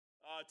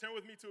Turn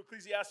with me to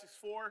Ecclesiastes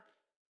 4,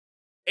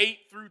 8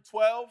 through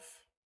 12.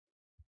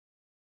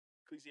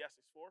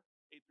 Ecclesiastes 4,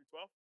 8 through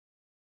 12.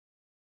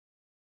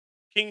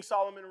 King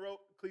Solomon wrote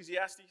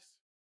Ecclesiastes.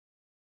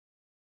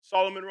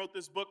 Solomon wrote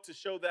this book to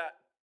show that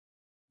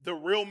the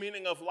real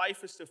meaning of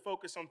life is to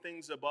focus on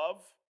things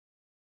above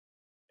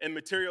and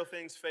material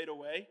things fade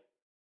away.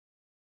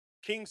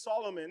 King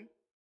Solomon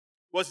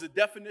was the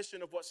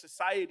definition of what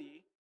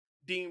society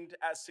deemed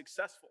as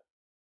successful.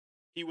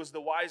 He was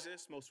the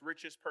wisest, most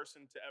richest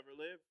person to ever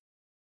live.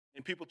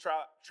 And people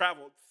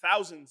traveled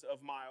thousands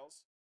of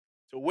miles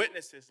to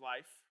witness his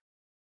life.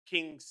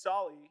 King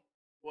Solly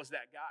was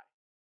that guy.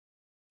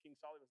 King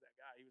Solly was that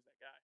guy. He was that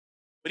guy.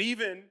 But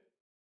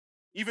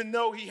even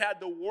though he had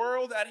the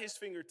world at his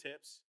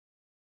fingertips,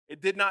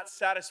 it did not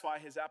satisfy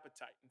his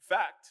appetite. In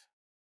fact,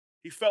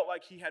 he felt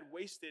like he had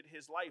wasted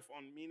his life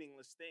on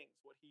meaningless things.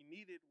 What he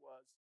needed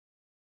was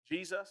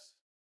Jesus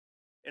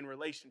and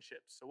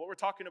relationships. So what we're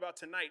talking about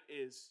tonight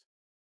is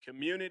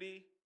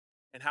community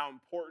and how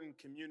important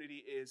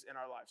community is in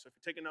our lives. So if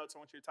you're taking notes, I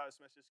want you to title this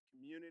message,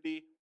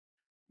 Community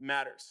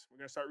Matters. We're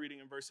going to start reading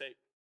in verse 8.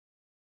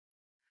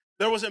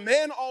 There was a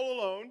man all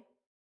alone.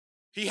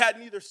 He had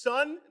neither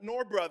son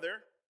nor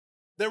brother.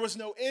 There was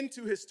no end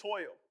to his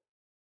toil.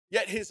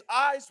 Yet his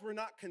eyes were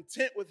not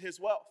content with his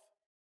wealth.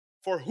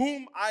 For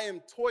whom I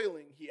am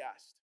toiling, he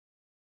asked.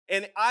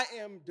 And I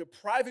am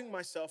depriving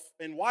myself,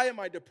 and why am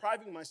I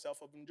depriving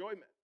myself of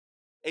enjoyment?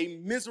 A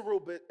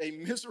miserable,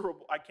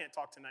 I can't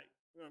talk tonight.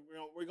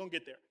 We're going to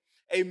get there.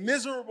 A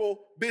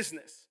miserable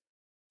business.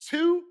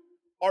 Two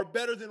are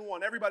better than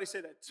one. Everybody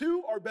say that.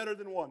 Two are better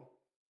than one.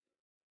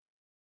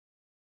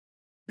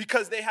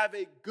 Because they have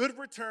a good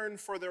return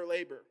for their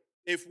labor.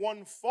 If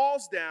one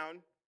falls down,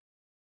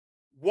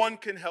 one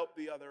can help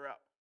the other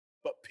up.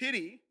 But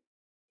pity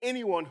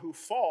anyone who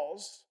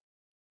falls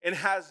and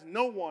has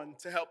no one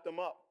to help them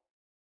up.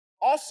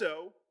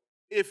 Also,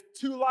 if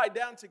two lie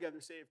down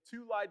together, say if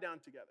two lie down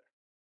together,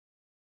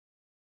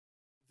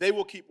 they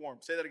will keep warm.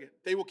 Say that again.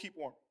 They will keep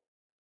warm.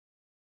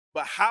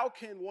 But how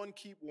can one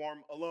keep warm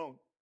alone?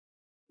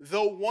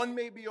 Though one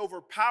may be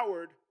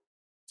overpowered,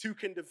 two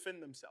can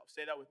defend themselves.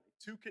 Say that with me.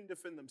 Two can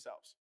defend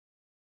themselves.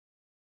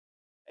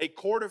 A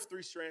cord of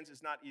three strands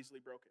is not easily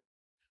broken.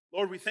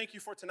 Lord, we thank you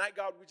for tonight,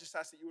 God. We just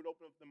ask that you would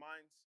open up the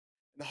minds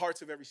and the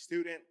hearts of every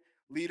student,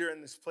 leader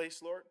in this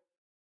place, Lord.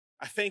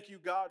 I thank you,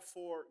 God,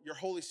 for your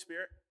Holy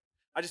Spirit.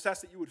 I just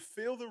ask that you would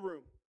fill the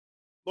room.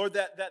 Lord,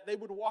 that they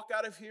would walk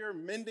out of here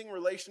mending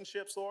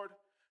relationships, Lord,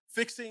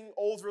 fixing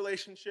old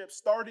relationships,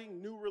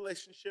 starting new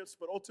relationships,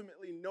 but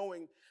ultimately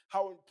knowing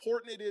how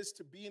important it is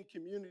to be in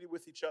community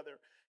with each other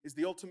is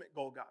the ultimate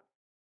goal, God.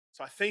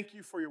 So I thank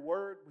you for your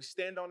word. We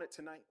stand on it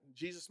tonight. In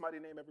Jesus' mighty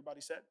name,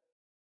 everybody said.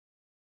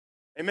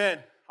 Amen.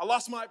 I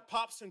lost my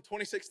pops in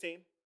 2016.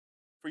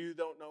 For you who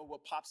don't know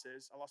what pops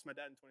is, I lost my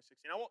dad in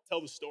 2016. I won't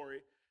tell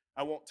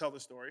the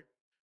story.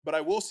 But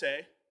I will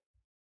say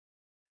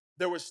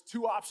there was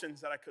two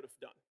options that I could have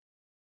done.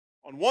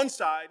 On one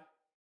side,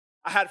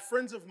 I had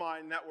friends of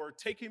mine that were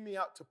taking me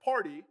out to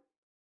party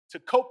to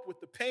cope with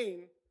the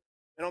pain.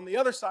 And on the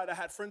other side, I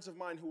had friends of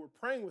mine who were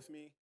praying with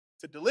me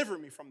to deliver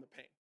me from the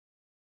pain.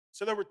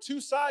 So there were two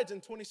sides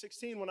in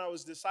 2016 when I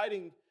was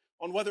deciding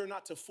on whether or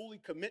not to fully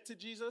commit to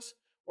Jesus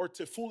or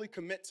to fully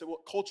commit to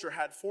what culture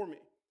had for me.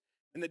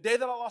 And the day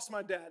that I lost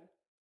my dad,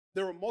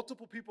 there were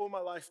multiple people in my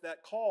life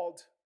that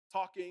called,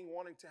 talking,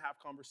 wanting to have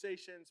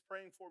conversations,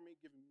 praying for me,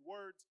 giving me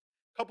words.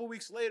 A couple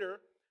weeks later,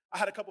 I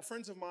had a couple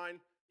friends of mine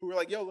who were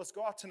like, yo, let's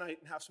go out tonight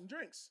and have some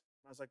drinks.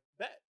 And I was like,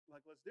 bet,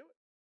 let's do it.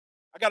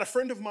 I got a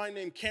friend of mine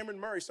named Cameron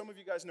Murray. Some of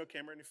you guys know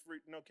Cameron. If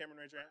you know Cameron,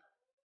 raise your hand.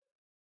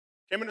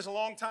 Cameron is a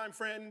longtime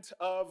friend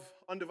of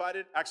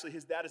Undivided. Actually,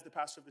 his dad is the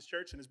pastor of this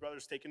church, and his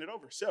brother's taking it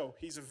over. So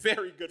he's a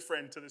very good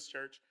friend to this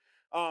church.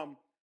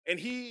 And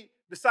he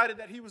decided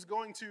that he was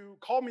going to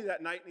call me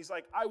that night, and he's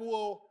like, I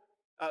will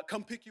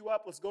come pick you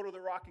up. Let's go to the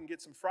Rock and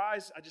get some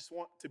fries. I just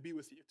want to be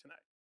with you tonight.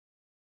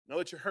 I know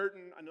that you're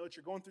hurting. I know that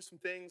you're going through some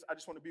things. I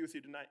just want to be with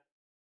you tonight.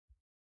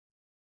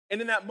 And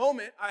in that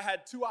moment, I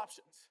had two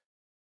options.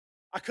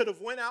 I could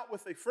have went out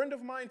with a friend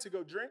of mine to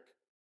go drink,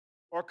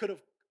 or I could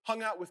have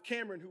hung out with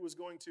Cameron, who was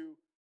going to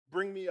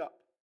bring me up.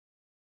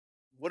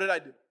 What did I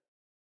do?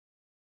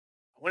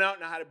 I went out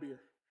and I had a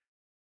beer.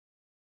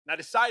 And I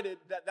decided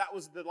that that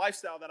was the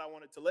lifestyle that I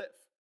wanted to live.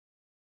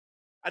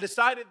 I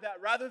decided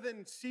that rather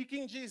than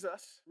seeking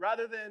Jesus,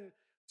 rather than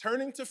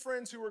turning to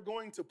friends who were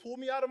going to pull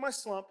me out of my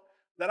slump,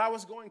 that I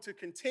was going to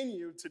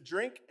continue to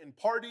drink and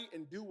party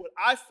and do what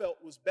I felt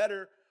was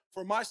better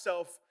for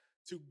myself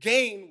to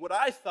gain what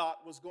I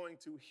thought was going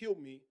to heal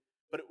me,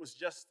 but it was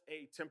just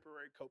a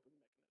temporary coping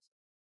mechanism.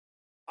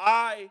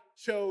 I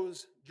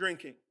chose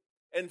drinking,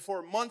 and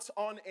for months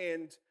on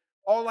end,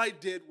 all I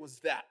did was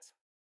that.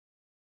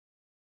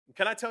 And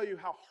can I tell you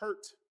how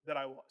hurt that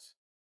I was,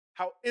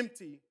 how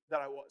empty that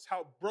I was,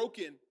 how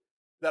broken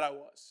that I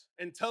was,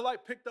 until I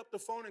picked up the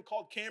phone and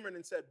called Cameron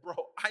and said, bro,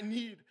 I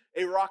need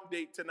a Rock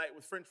date tonight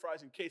with french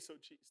fries and queso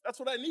cheese. That's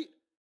what I need,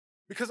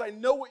 because I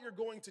know what you're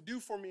going to do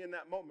for me in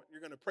that moment.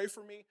 You're going to pray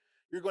for me.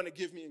 You're going to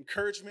give me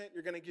encouragement.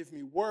 You're going to give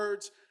me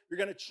words. You're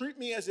going to treat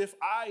me as if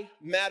I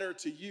matter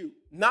to you.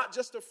 Not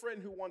just a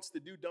friend who wants to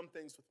do dumb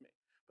things with me,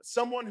 but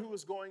someone who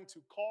is going to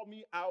call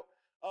me out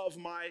of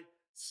my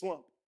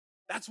slump.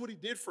 That's what he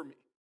did for me.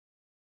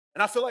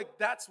 And I feel like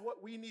that's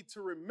what we need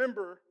to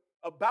remember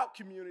about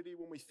community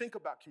when we think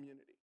about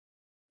community,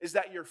 is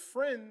that your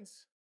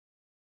friends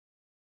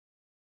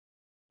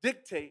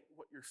dictate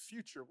what your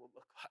future will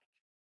look like.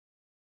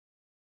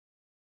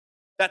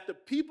 That the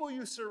people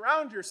you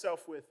surround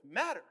yourself with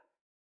matter.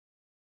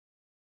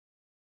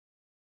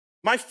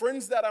 My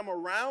friends that I'm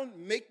around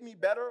make me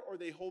better or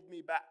they hold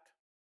me back.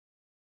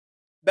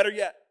 Better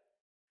yet,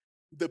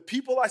 the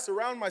people I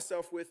surround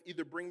myself with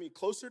either bring me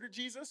closer to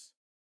Jesus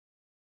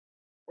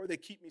or they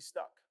keep me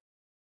stuck.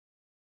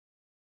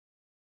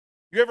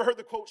 You ever heard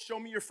the quote, "Show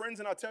me your friends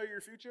and I'll tell you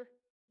your future"?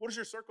 What does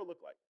your circle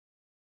look like?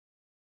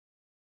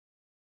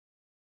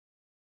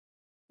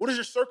 What does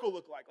your circle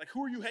look like? Like,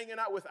 who are you hanging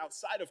out with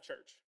outside of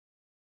church?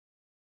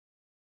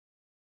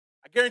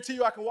 I guarantee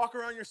you I can walk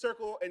around your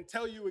circle and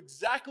tell you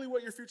exactly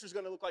what your future is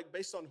going to look like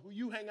based on who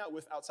you hang out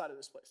with outside of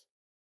this place.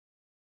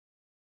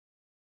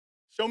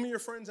 Show me your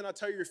friends and I'll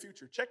tell you your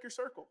future. Check your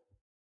circle.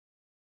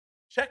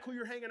 Check who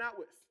you're hanging out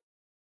with.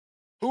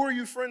 Who are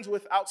you friends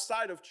with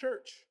outside of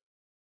church?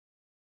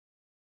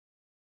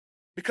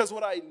 Because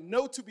what I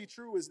know to be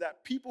true is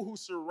that people who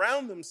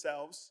surround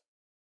themselves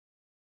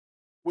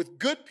with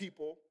good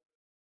people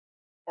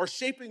are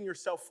shaping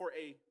yourself for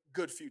a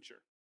good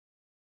future.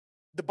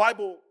 The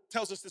Bible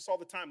tells us this all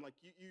the time. Like,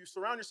 you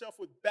surround yourself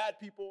with bad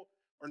people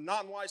or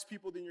non-wise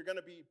people, then you're going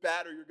to be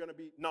bad or you're going to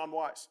be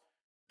non-wise.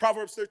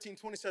 Proverbs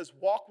 13:20 says,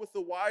 "Walk with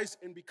the wise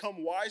and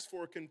become wise,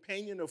 for a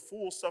companion of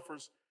fools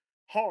suffers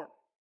harm."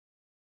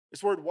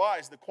 This word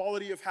wise, the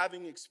quality of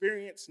having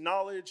experience,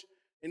 knowledge,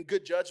 and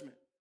good judgment.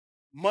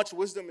 Much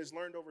wisdom is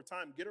learned over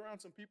time. Get around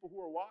some people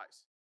who are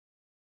wise.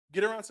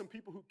 Get around some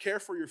people who care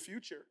for your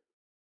future.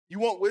 You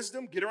want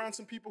wisdom? Get around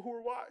some people who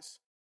are wise.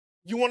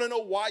 You want to know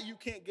why you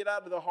can't get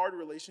out of the hard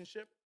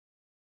relationship?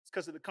 It's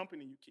because of the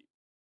company you keep.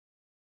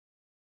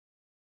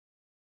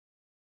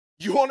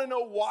 You want to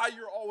know why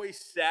you're always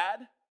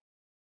sad?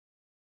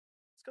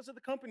 It's because of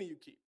the company you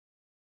keep.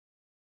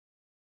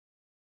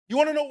 You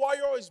want to know why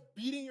you're always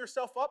beating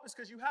yourself up? It's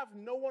because you have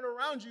no one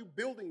around you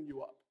building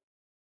you up.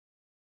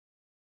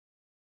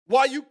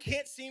 Why you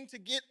can't seem to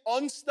get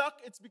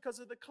unstuck? It's because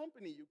of the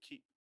company you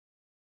keep.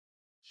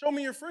 Show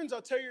me your friends,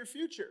 I'll tell you your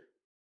future.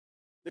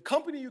 The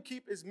company you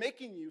keep is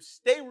making you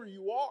stay where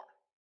you are.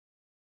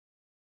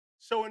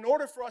 So in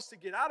order for us to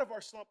get out of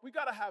our slump, we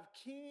got to have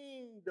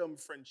kingdom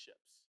friendships.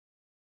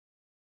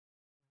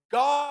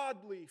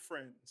 Godly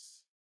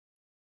friends.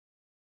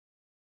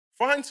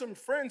 Find some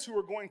friends who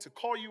are going to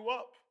call you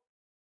up.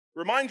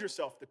 Remind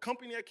yourself, the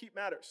company I keep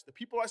matters. The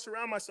people I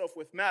surround myself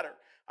with matter.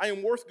 I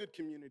am worth good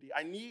community.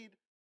 I need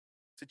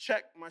to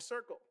check my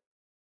circle.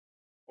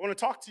 I want to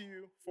talk to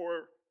you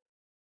for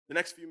the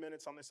next few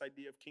minutes on this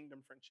idea of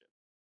kingdom friendship.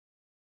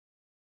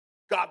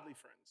 Godly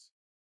friends.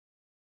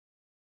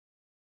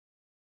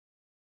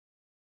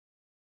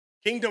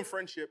 Kingdom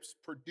friendships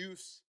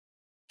produce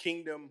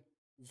kingdom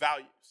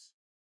values.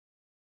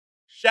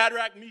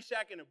 Shadrach,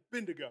 Meshach, and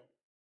Abednego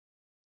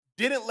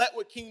didn't let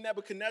what King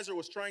Nebuchadnezzar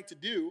was trying to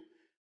do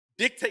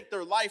dictate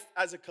their life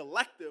as a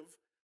collective.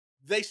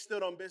 They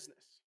stood on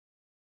business.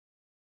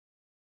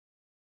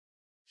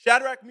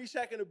 Shadrach,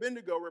 Meshach, and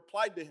Abednego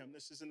replied to him.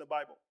 This is in the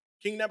Bible.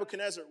 King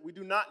Nebuchadnezzar, we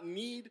do not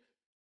need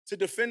to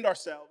defend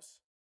ourselves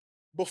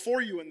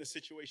before you in this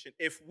situation.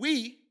 If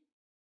we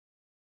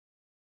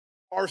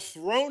are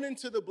thrown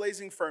into the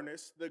blazing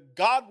furnace, the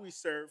God we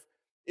serve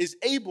is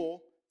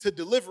able to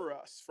deliver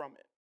us from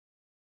it.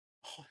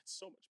 Oh, that's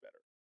so much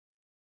better.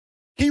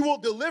 He will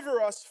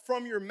deliver us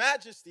from your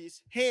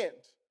majesty's hand.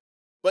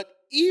 But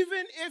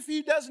even if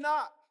he does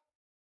not,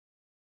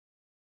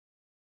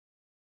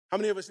 how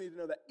many of us need to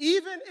know that?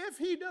 Even if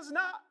he does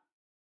not,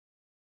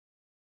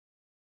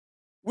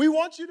 we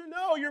want you to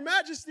know, your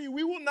majesty,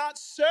 we will not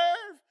serve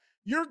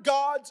your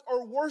gods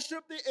or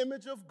worship the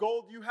image of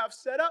gold you have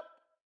set up.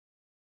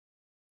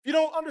 If you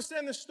don't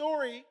understand the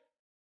story,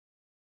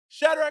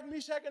 Shadrach,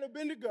 Meshach, and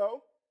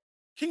Abednego,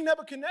 King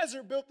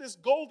Nebuchadnezzar built this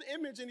gold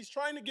image and he's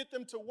trying to get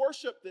them to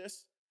worship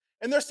this.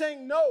 And they're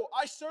saying, no,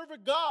 I serve a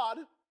God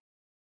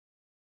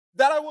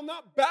that I will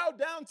not bow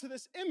down to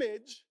this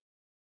image.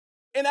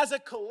 And as a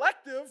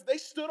collective, they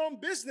stood on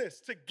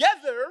business.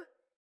 Together,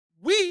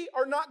 we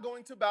are not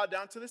going to bow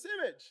down to this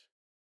image.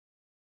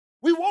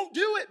 We won't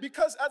do it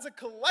because as a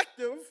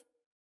collective,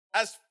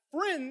 as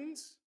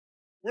friends,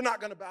 we're not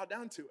going to bow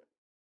down to it.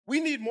 We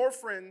need more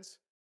friends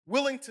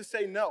willing to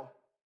say no.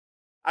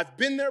 I've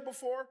been there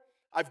before.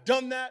 I've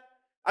done that.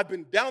 I've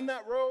been down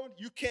that road.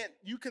 You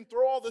can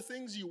throw all the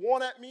things you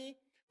want at me.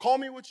 Call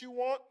me what you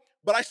want.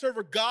 But I serve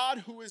a God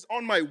who is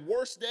on my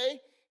worst day,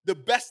 the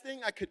best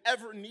thing I could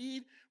ever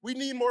need. We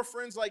need more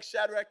friends like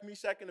Shadrach,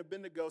 Meshach, and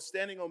Abednego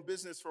standing on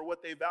business for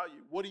what they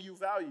value. What do you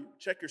value?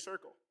 Check your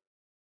circle.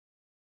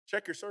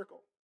 Check your circle.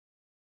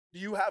 Do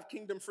you have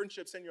kingdom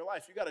friendships in your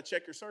life? You got to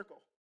check your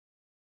circle.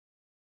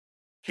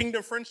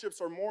 Kingdom friendships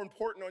are more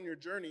important on your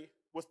journey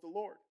with the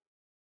Lord.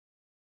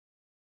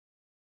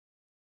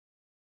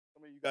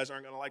 Some of you guys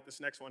aren't going to like this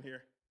next one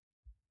here.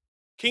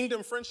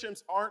 Kingdom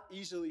friendships aren't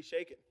easily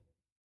shaken.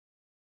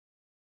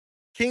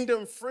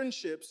 Kingdom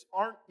friendships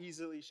aren't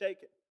easily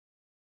shaken.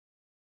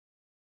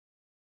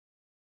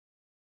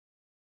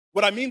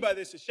 What I mean by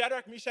this is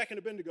Shadrach, Meshach, and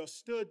Abednego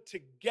stood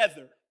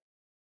together.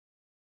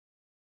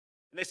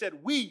 And they said,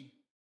 we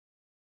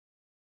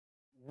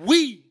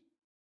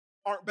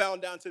aren't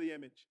bound down to the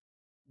image.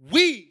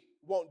 We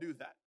won't do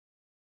that.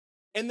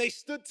 And they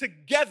stood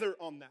together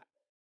on that.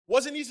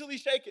 Wasn't easily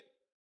shaken.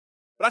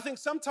 But I think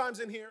sometimes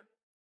in here,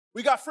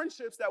 we got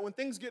friendships that when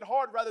things get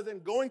hard, rather than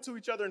going to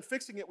each other and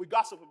fixing it, we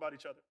gossip about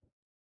each other.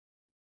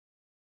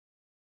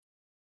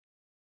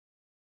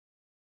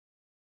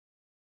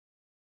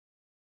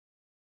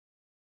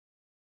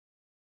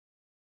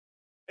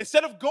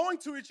 Instead of going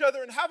to each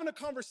other and having a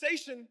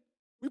conversation,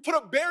 we put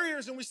up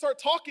barriers and we start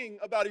talking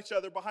about each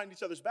other behind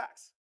each other's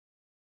backs.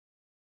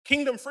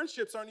 Kingdom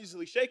friendships aren't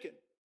easily shaken.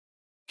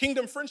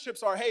 Kingdom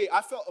friendships are, hey,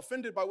 I felt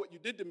offended by what you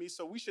did to me,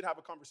 so we should have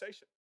a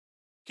conversation.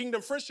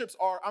 Kingdom friendships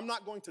are, I'm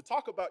not going to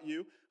talk about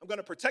you, I'm going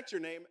to protect your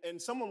name, and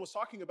someone was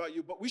talking about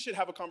you, but we should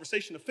have a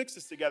conversation to fix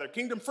this together.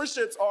 Kingdom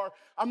friendships are,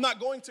 I'm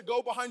not going to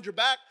go behind your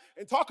back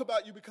and talk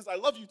about you because I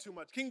love you too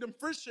much. Kingdom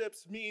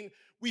friendships mean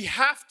we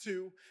have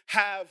to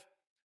have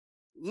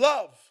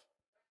love.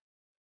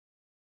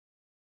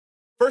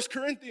 1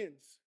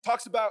 Corinthians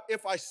talks about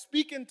if I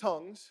speak in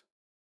tongues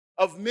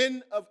of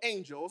men of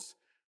angels,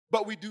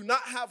 but we do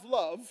not have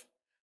love,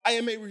 I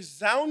am a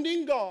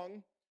resounding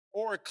gong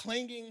or a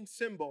clanging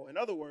cymbal. In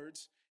other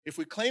words, if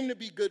we claim to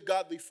be good,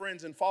 godly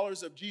friends and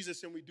followers of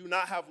Jesus and we do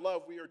not have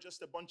love, we are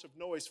just a bunch of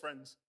noise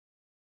friends.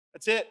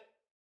 That's it.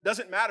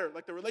 Doesn't matter.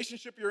 Like the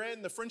relationship you're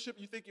in, the friendship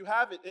you think you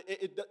have,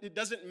 it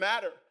doesn't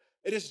matter.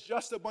 It is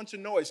just a bunch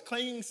of noise.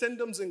 Clanging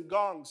cymbals and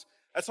gongs.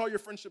 That's all your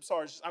friendships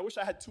are. I wish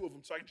I had two of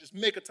them so I could just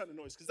make a ton of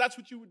noise because that's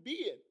what you would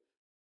be in.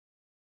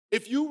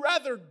 If you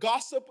rather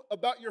gossip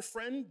about your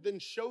friend than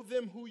show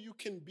them who you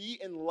can be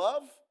in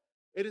love,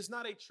 it is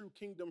not a true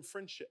kingdom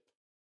friendship.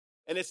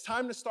 And it's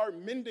time to start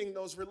mending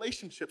those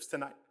relationships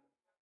tonight.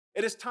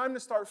 It is time to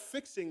start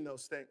fixing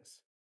those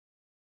things.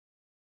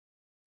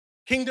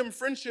 Kingdom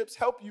friendships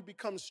help you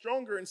become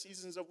stronger in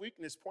seasons of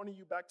weakness, pointing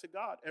you back to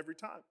God every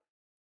time.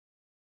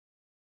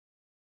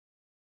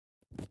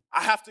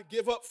 I have to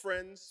give up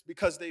friends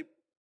because they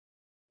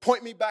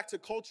point me back to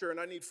culture, and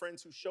I need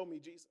friends who show me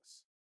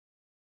Jesus.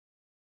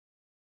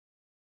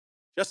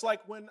 Just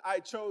like when I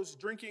chose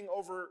drinking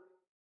over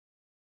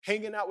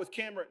hanging out with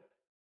Cameron.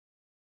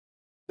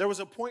 There was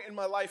a point in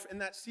my life in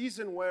that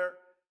season where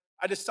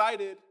I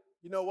decided,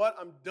 you know what,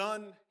 I'm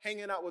done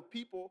hanging out with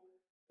people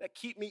that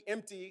keep me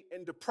empty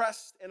and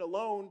depressed and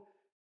alone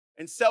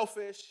and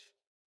selfish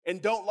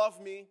and don't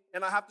love me,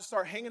 and I have to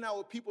start hanging out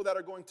with people that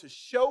are going to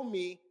show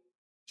me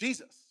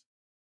Jesus.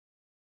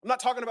 I'm not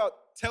talking about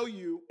tell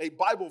you a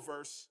Bible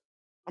verse.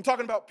 I'm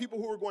talking about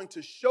people who are going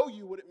to show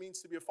you what it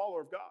means to be a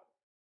follower of God.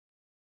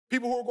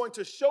 People who are going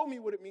to show me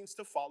what it means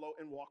to follow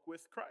and walk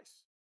with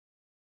Christ.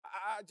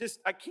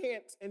 I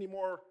can't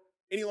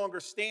any longer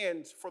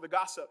stand for the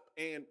gossip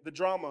and the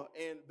drama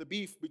and the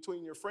beef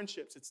between your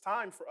friendships. It's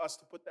time for us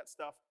to put that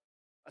stuff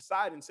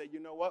aside and say,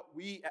 you know what?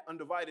 We at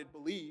Undivided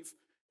believe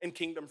in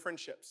kingdom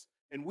friendships.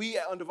 And we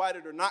at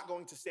Undivided are not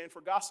going to stand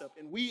for gossip.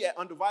 And we at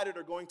Undivided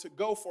are going to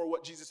go for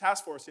what Jesus has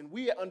for us. And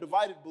we at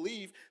Undivided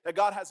believe that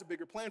God has a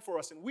bigger plan for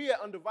us. And we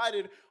at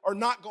Undivided are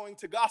not going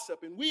to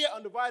gossip. And we at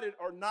Undivided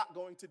are not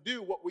going to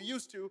do what we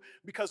used to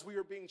because we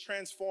are being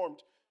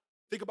transformed.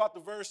 Think about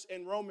the verse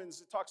in Romans.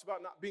 It talks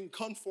about not being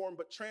conformed,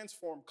 but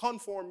transformed.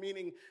 Conform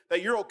meaning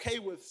that you're okay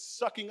with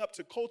sucking up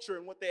to culture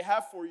and what they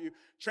have for you.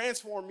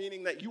 Transform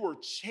meaning that you are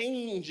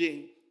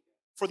changing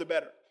for the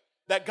better.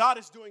 That God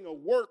is doing a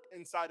work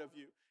inside of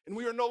you. And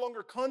we are no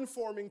longer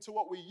conforming to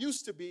what we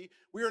used to be.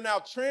 We are now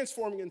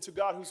transforming into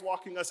God who's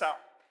walking us out.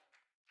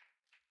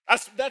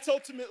 That's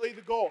ultimately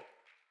the goal.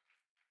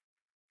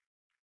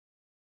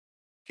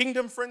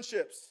 Kingdom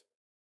friendships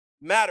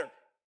matter.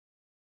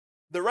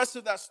 The rest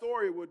of that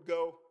story would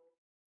go,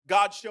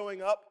 God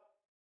showing up,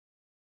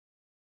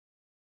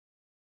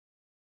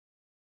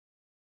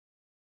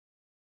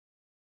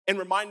 and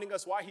reminding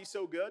us why he's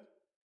so good.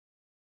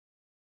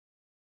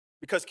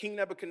 Because King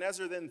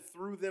Nebuchadnezzar then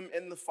threw them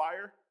in the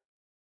fire.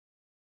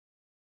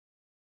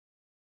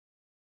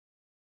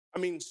 I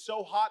mean,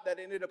 so hot that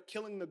it ended up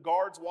killing the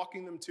guards,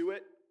 walking them to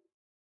it.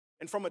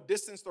 And from a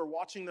distance, they're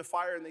watching the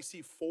fire, and they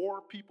see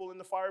 4 people in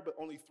the fire, but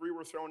only 3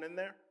 were thrown in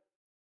there.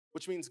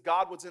 Which means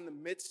God was in the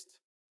midst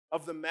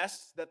of the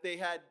mess that they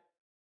had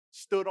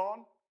stood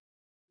on.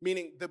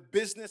 Meaning the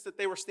business that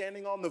they were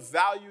standing on, the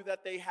value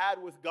that they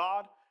had with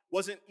God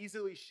wasn't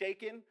easily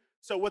shaken.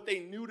 So what they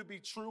knew to be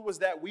true was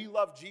that we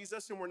love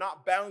Jesus and we're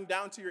not bound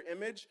down to your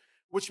image,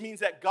 which means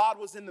that God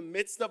was in the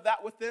midst of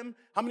that with them.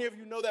 How many of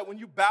you know that when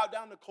you bow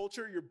down to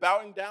culture, you're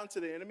bowing down to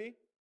the enemy?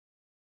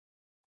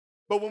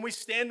 But when we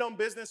stand on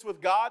business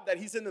with God, that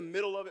he's in the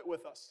middle of it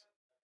with us.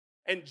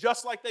 And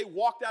just like they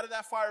walked out of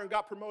that fire and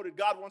got promoted,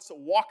 God wants to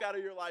walk out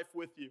of your life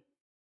with you.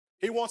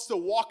 He wants to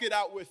walk it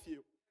out with you.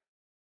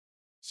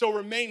 So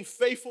remain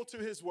faithful to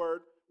his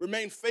word.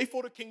 Remain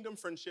faithful to kingdom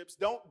friendships.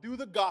 Don't do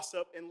the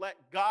gossip, and let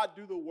God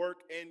do the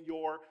work in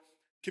your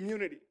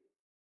community.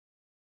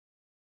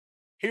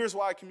 Here's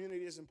why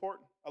community is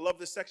important. I love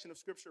this section of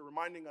scripture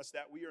reminding us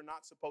that we are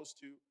not supposed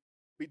to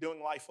be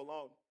doing life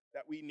alone,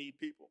 that we need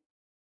people.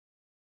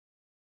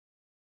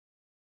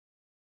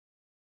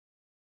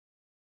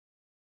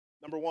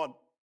 Number one,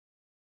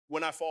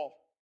 when I fall,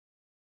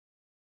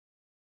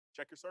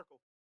 check your circle.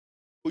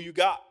 Who you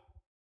got?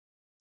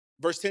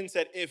 Verse 10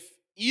 said, if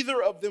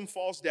either of them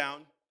falls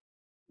down,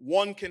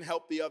 one can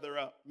help the other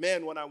up.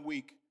 Man, when I'm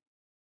weak,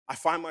 I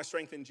find my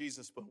strength in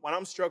Jesus. But when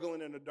I'm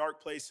struggling in a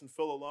dark place and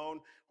feel alone,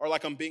 or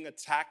like I'm being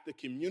attacked, the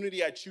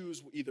community I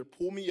choose will either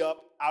pull me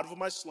up out of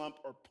my slump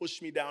or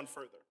push me down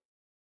further.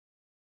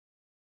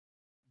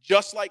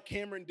 Just like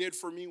Cameron did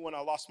for me when I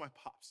lost my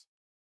pops.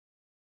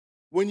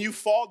 When you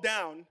fall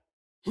down,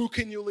 who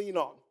can you lean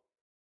on?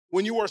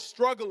 When you are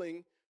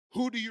struggling,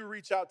 who do you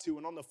reach out to?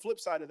 And on the flip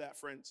side of that,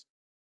 friends,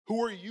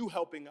 who are you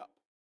helping up?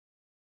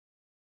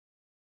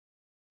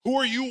 Who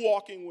are you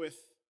walking with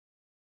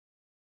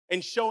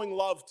and showing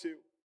love to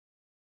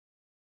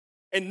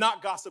and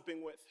not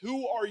gossiping with?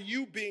 Who are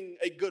you being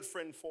a good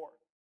friend for?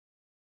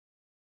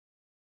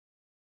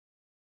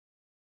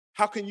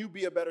 How can you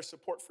be a better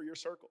support for your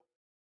circle?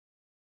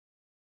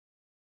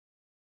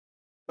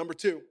 Number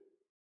 2,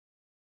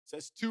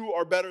 says 2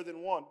 are better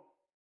than 1.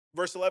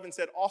 Verse 11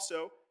 said,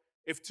 also,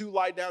 if 2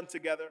 lie down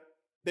together,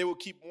 they will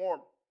keep warm.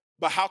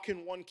 But how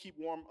can one keep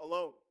warm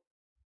alone?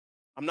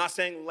 I'm not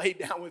saying lay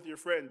down with your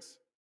friends.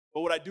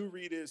 But what I do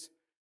read is,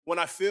 when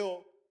I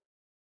feel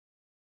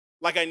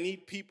like I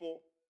need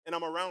people and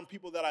I'm around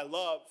people that I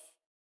love,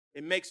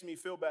 it makes me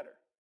feel better.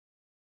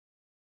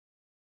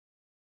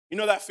 You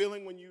know that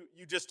feeling when you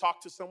just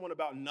talk to someone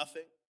about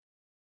nothing,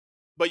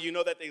 but you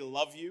know that they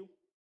love you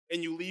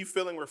and you leave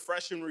feeling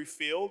refreshed and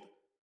refilled?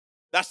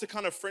 That's the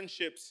kind of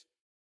friendships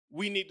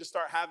we need to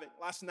start having.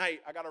 Last night,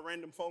 I got a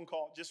random phone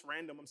call, just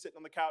random. I'm sitting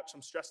on the couch.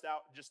 I'm stressed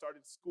out. Just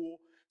started school,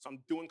 so I'm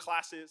doing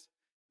classes.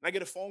 And I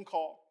get a phone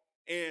call,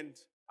 and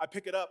I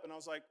pick it up, and I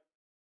was like,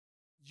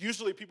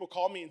 usually people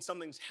call me and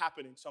something's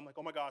happening. So I'm like,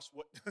 oh my gosh,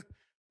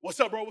 what's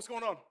up, bro? What's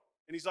going on?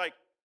 And he's like,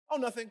 oh,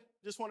 nothing.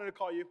 Just wanted to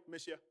call you.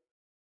 Miss you.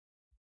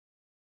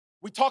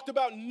 We talked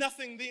about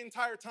nothing the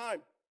entire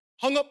time.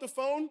 Hung up the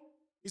phone.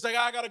 He's like,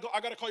 I gotta go. I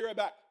gotta call you right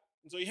back.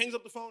 And so he hangs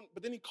up the phone,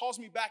 but then he calls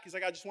me back. He's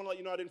like, I just want to let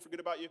you know I didn't forget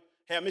about you.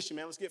 Hey, I miss you,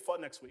 man. Let's get fun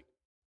next week.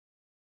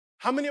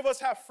 How many of us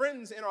have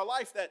friends in our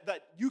life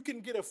that you can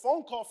get a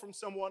phone call from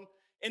someone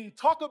and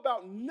talk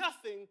about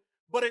nothing,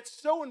 but it's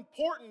so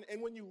important,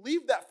 and when you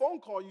leave that phone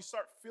call, you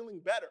start feeling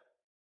better?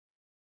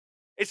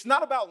 It's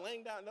not about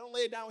laying down. Don't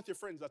lay it down with your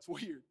friends. That's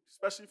weird,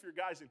 especially if you're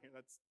guys in here.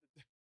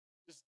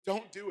 Just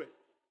don't do it.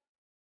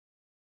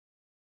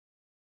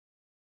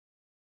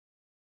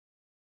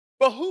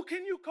 But who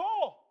can you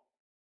call?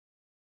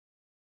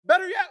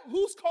 Better yet,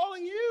 who's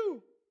calling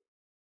you?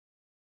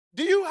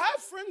 Do you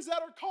have friends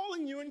that are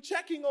calling you and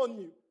checking on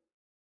you?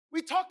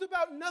 We talked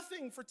about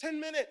nothing for 10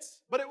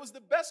 minutes, but it was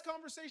the best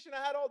conversation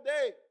I had all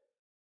day.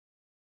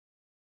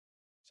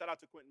 Shout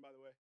out to Quentin, by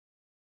the way.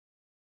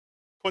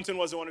 Quentin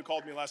was the one who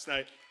called me last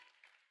night.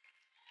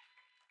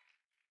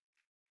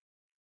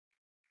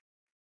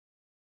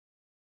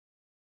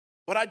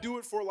 But I do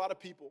it for a lot of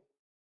people.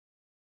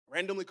 I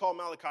randomly call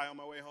Malachi on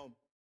my way home,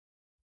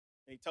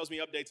 and he tells me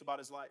updates about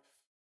his life.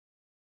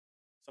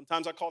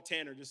 Sometimes I call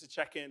Tanner just to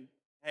check in.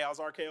 Hey, how's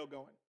RKO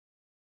going?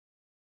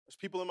 There's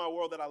people in my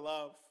world that I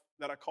love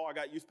that I call. I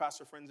got youth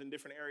pastor friends in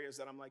different areas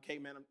that I'm like, hey,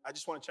 man, I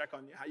just want to check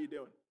on you. How you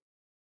doing?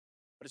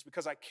 But it's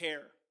because I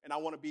care, and I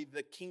want to be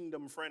the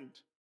kingdom friend.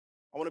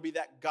 I want to be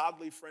that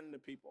godly friend to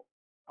people.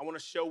 I want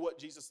to show what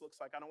Jesus looks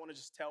like. I don't want to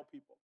just tell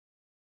people.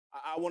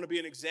 I want to be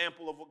an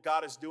example of what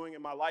God is doing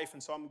in my life,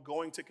 and so I'm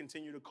going to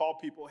continue to call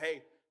people,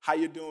 hey, how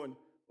you doing?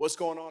 What's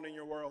going on in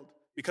your world?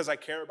 Because I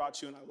care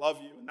about you and I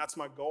love you, and that's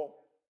my goal.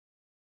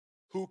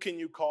 Who can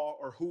you call,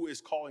 or who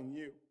is calling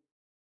you?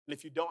 And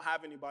if you don't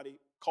have anybody,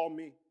 call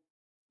me.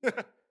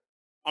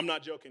 I'm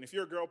not joking. If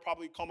you're a girl,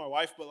 probably call my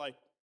wife, but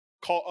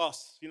call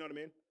us. You know what I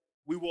mean?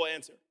 We will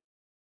answer.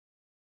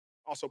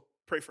 Also,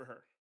 pray for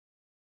her.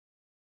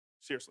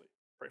 Seriously,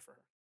 pray for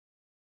her.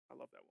 I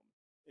love that woman.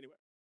 Anyway,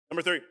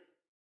 number 3,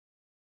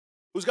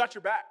 who's got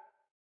your back?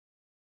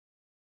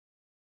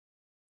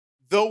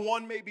 Though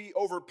one may be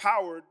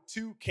overpowered,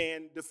 2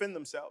 can defend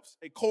themselves.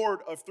 A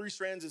cord of 3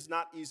 strands is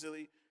not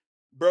easily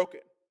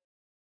broken.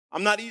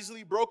 I'm not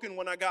easily broken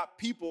when I got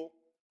people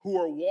who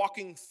are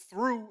walking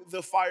through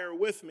the fire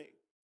with me.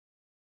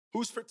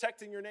 Who's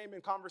protecting your name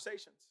in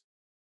conversations?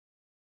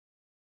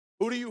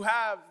 Who do you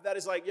have that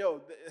is like,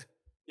 yo,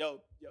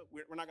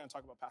 we're not going to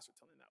talk about Pastor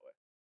Telyn that way.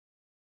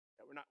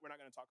 Yeah, we're not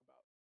going to talk about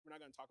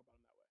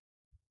him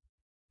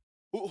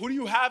that way. Who do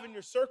you have in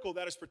your circle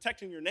that is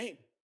protecting your name?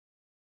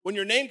 When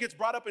your name gets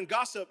brought up in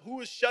gossip, who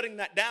is shutting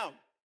that down?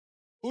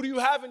 Who do you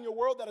have in your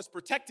world that is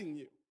protecting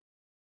you?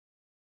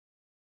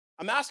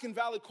 I'm asking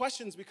valid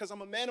questions because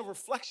I'm a man of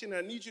reflection,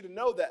 and I need you to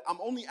know that I'm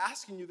only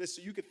asking you this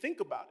so you could think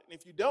about it. And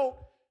if you don't,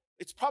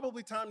 it's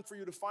probably time for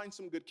you to find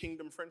some good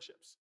kingdom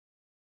friendships.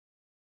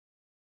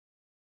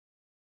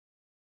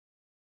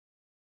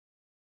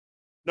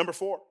 Number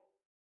 4, it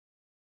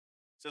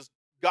says,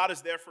 God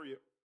is there for you.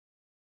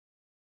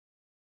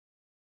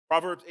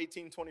 Proverbs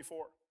 18:24.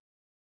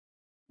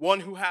 One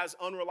who has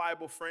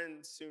unreliable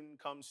friends soon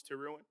comes to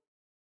ruin.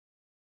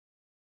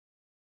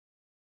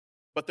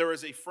 But there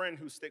is a friend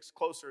who sticks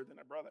closer than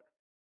a brother.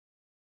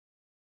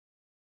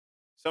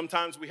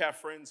 Sometimes we have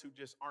friends who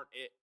just aren't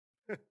it.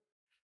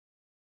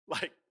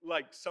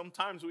 like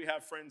sometimes we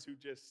have friends who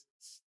just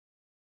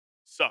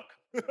suck.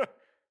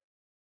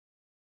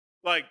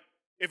 Like,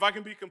 if I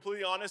can be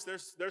completely honest,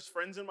 there's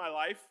friends in my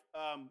life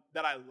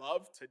that I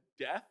love to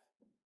death,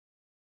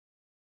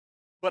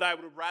 but I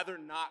would rather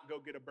not go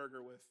get a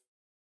burger with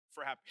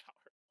for happy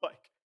hour.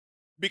 Like,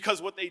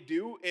 because what they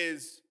do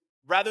is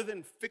rather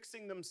than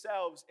fixing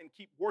themselves and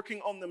keep working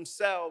on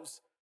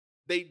themselves,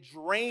 they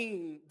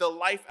drain the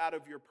life out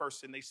of your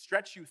person. They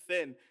stretch you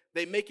thin.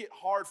 They make it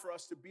hard for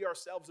us to be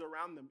ourselves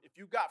around them. If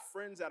you've got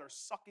friends that are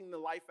sucking the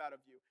life out of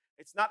you,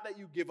 it's not that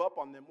you give up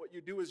on them. What you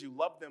do is you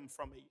love them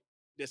from a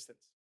distance.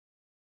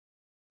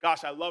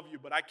 Gosh, I love you,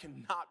 but I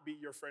cannot be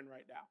your friend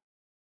right now.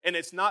 And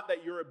it's not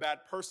that you're a bad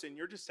person.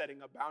 You're just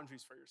setting up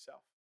boundaries for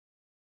yourself.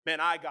 Man,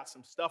 I got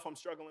some stuff I'm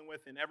struggling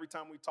with, and every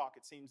time we talk,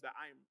 it seems that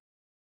I am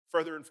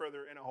further and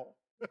further in a hole.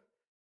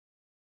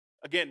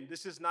 Again,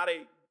 this is not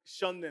a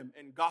shun them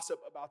and gossip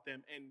about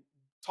them and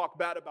talk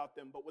bad about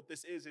them, but what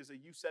this is a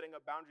you setting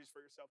up boundaries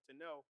for yourself to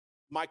know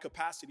my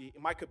capacity.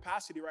 And my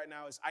capacity right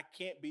now is I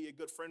can't be a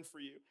good friend for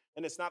you.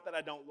 And it's not that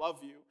I don't love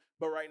you,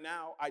 but right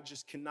now I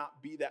just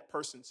cannot be that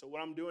person. So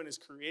what I'm doing is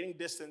creating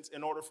distance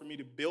in order for me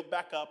to build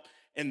back up,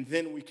 and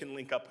then we can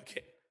link up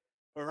again.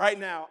 But right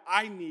now,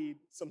 I need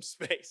some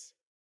space.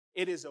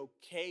 It is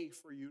okay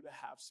for you to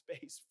have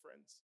space,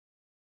 friends.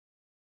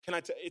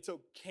 It's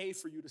okay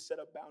for you to set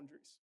up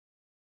boundaries.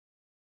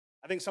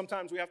 I think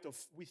sometimes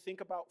we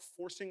think about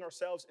forcing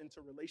ourselves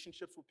into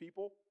relationships with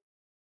people,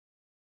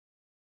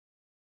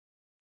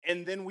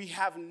 and then we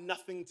have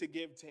nothing to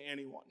give to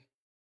anyone.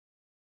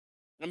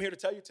 And I'm here to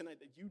tell you tonight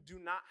that you do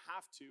not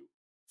have to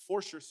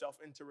force yourself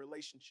into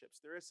relationships.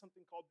 There is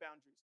something called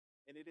boundaries,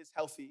 and it is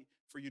healthy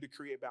for you to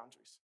create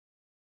boundaries.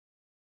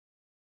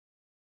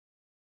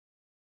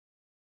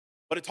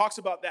 But it talks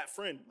about that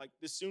friend, like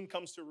this soon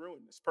comes to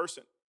ruin, this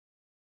person.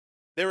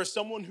 There is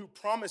someone who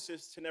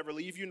promises to never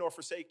leave you nor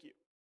forsake you,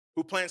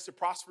 who plans to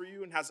prosper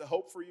you and has a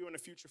hope for you and a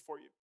future for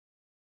you.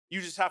 You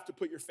just have to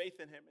put your faith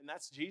in him, and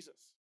that's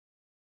Jesus.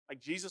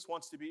 Like, Jesus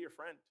wants to be your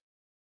friend.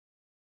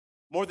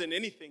 More than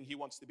anything, he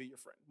wants to be your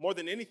friend. More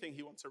than anything,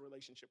 he wants a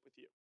relationship with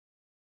you.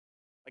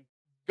 Like,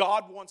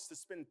 God wants to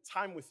spend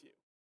time with you.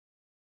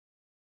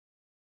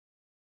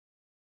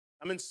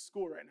 I'm in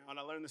school right now, and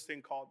I learned this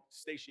thing called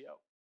statio.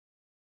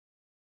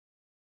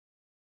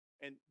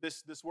 And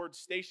this word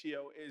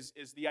statio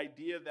is the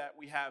idea that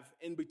we have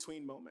in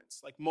between moments,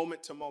 like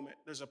moment to moment.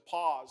 There's a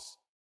pause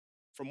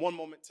from one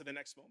moment to the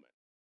next moment.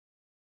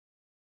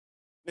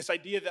 This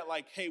idea that,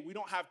 like, hey, we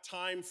don't have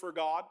time for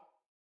God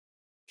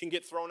can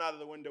get thrown out of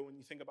the window when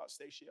you think about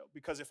statio.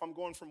 Because if I'm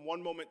going from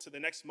one moment to the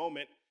next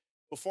moment,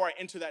 before I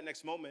enter that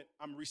next moment,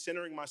 I'm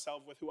recentering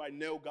myself with who I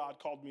know God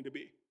called me to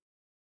be.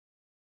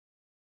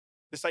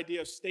 This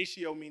idea of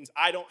statio means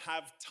I don't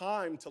have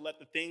time to let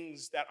the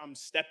things that I'm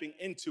stepping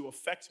into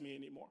affect me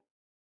anymore.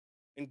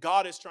 And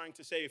God is trying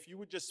to say, if you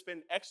would just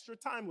spend extra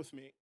time with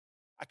me,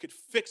 I could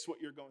fix what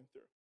you're going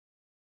through.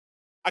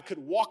 I could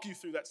walk you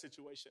through that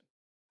situation.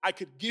 I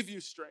could give you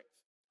strength.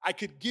 I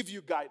could give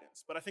you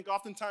guidance. But I think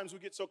oftentimes we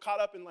get so caught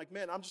up in, like,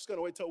 man, I'm just going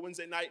to wait till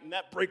Wednesday night and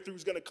that breakthrough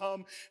is going to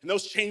come and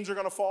those chains are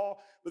going to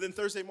fall. But then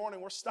Thursday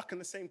morning, we're stuck in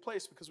the same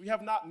place because we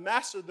have not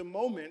mastered the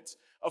moment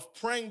of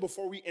praying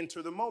before we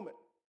enter the moment.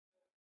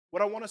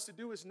 What I want us to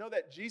do is know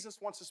that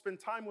Jesus wants to spend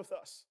time with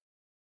us.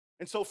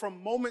 And so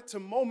from moment to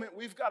moment,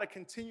 we've got to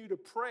continue to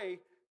pray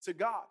to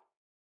God.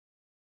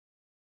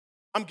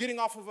 I'm getting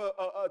off of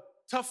a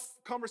tough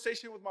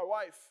conversation with my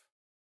wife.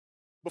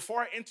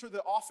 Before I enter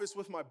the office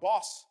with my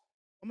boss,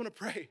 I'm going to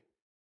pray,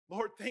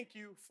 Lord, thank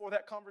you for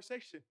that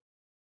conversation,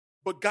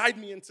 but guide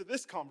me into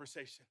this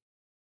conversation.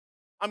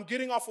 I'm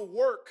getting off of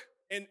work,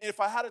 and if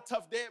I had a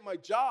tough day at my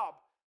job,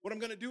 what I'm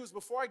going to do is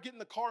before I get in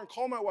the car and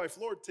call my wife,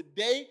 Lord,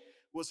 today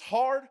was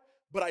hard,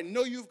 but I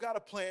know you've got a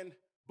plan.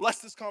 Bless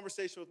this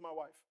conversation with my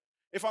wife.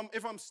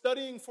 If I'm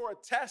studying for a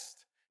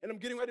test and I'm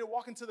getting ready to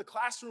walk into the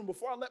classroom,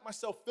 before I let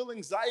myself feel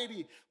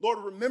anxiety, Lord,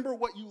 remember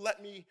what you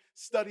let me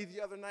study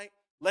the other night.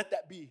 Let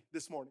that be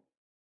this morning.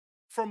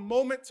 From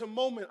moment to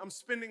moment, I'm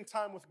spending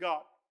time with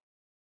God.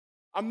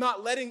 I'm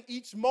not letting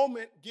each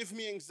moment give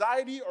me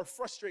anxiety or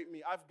frustrate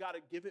me. I've got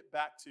to give it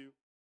back to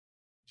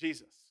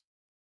Jesus.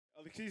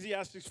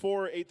 Ecclesiastes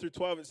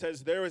 4:8-12, it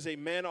says, there was a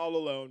man all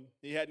alone.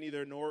 He had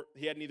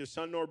neither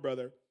son nor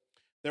brother.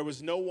 There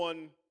was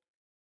no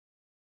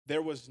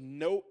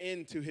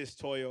end to his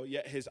toil,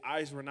 yet his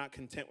eyes were not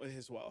content with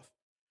his wealth.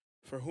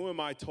 For who am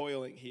I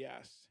toiling, he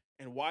asked,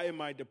 and why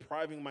am I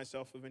depriving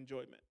myself of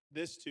enjoyment?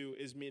 This too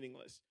is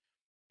meaningless,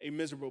 a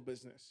miserable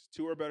business.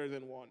 Two are better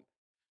than one,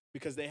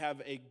 because they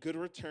have a good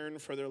return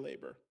for their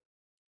labor.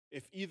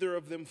 If either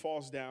of them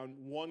falls down,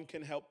 one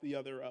can help the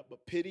other up.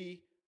 But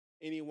pity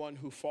anyone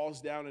who falls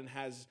down and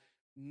has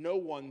no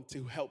one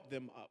to help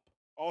them up.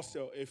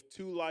 Also, if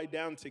two lie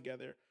down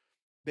together,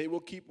 they will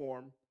keep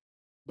warm.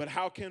 But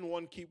how can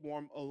one keep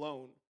warm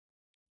alone?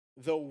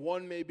 Though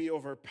one may be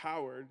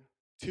overpowered,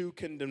 two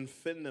can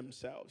defend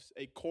themselves.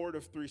 A cord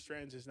of three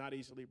strands is not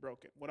easily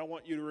broken. What I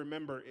want you to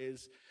remember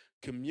is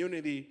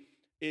community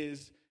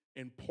is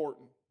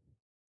important.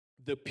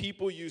 The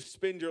people you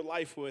spend your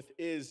life with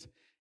is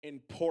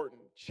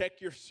important.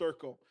 Check your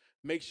circle.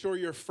 Make sure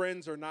your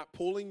friends are not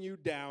pulling you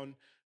down,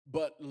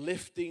 but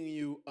lifting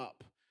you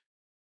up.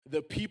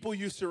 The people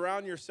you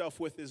surround yourself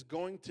with is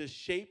going to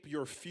shape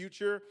your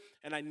future,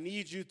 and I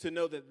need you to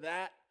know that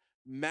that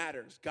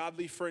matters.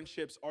 Godly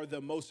friendships are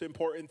the most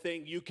important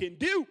thing you can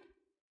do.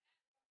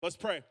 Let's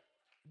pray.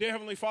 Dear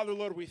Heavenly Father,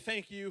 Lord, we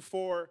thank you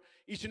for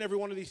each and every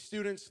one of these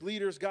students,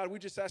 leaders. God, we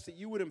just ask that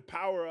you would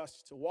empower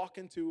us to walk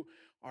into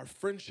our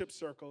friendship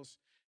circles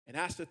and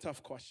ask the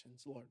tough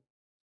questions, Lord.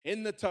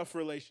 In the tough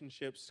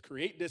relationships,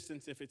 create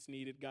distance if it's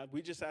needed, God.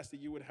 We just ask that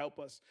you would help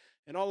us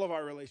in all of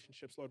our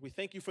relationships, Lord. We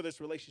thank you for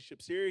this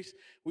relationship series.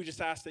 We just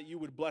ask that you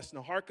would bless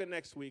Naharka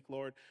next week,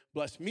 Lord.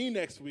 Bless me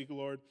next week,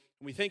 Lord.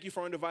 And we thank you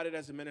for Undivided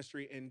as a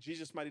ministry. In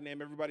Jesus' mighty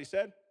name, everybody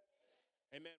said, amen.